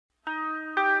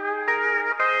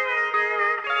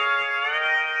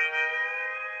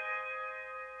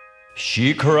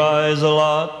She cries a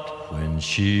lot when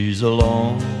she's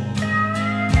alone,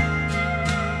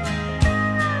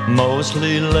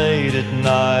 mostly late at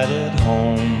night at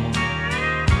home,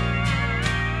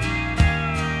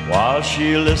 while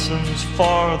she listens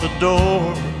for the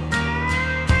door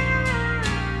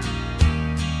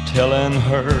telling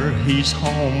her he's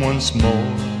home once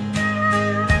more.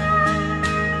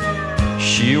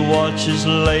 She watches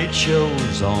late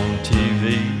shows on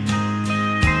TV,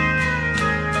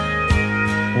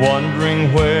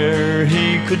 wondering where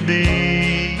he could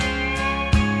be.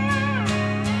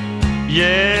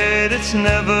 Yet it's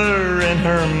never in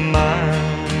her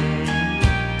mind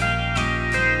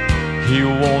he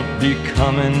won't be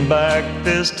coming back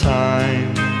this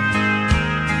time.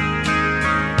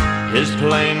 His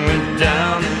plane went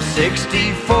down in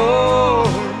 '64,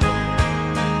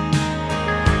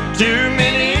 too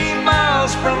many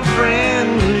miles from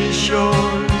friendly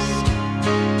shores.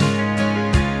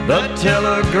 The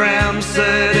telegram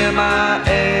said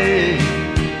MIA.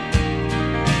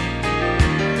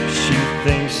 She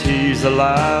thinks he's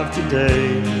alive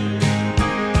today.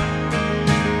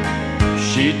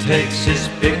 She takes his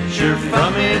picture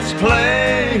from its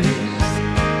place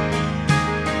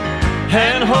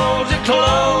and holds it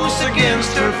close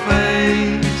against her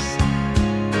face.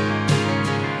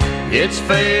 It's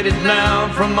faded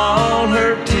now from all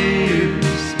her tears.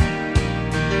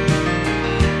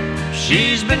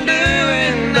 She's been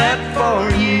doing that for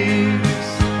years.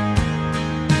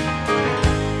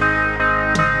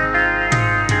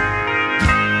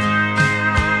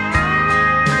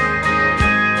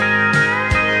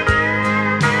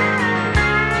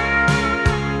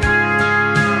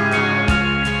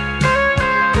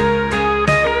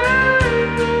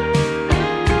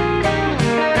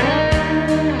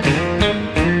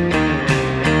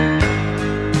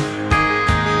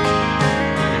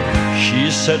 She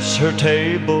sets her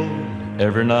table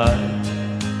every night,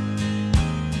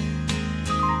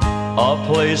 a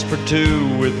place for two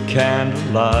with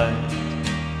candlelight.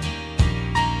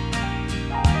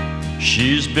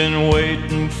 She's been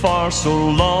waiting for so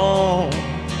long,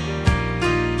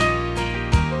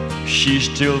 she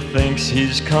still thinks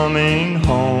he's coming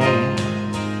home.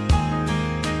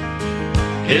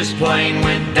 His plane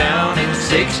went down in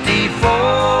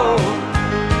 '64,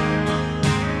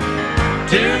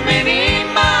 too many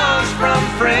miles from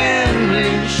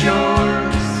friendly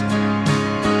shores.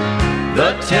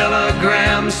 The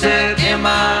telegram said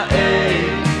MIA.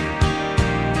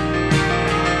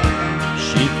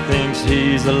 She thinks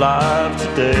he's alive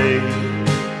today.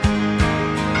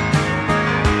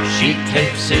 She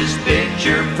takes his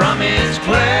picture from his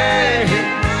place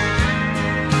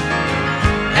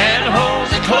and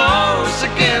holds it close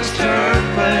against her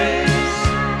face.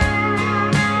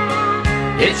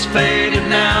 It's faded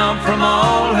now from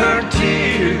all her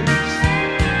tears.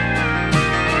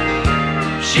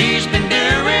 She's been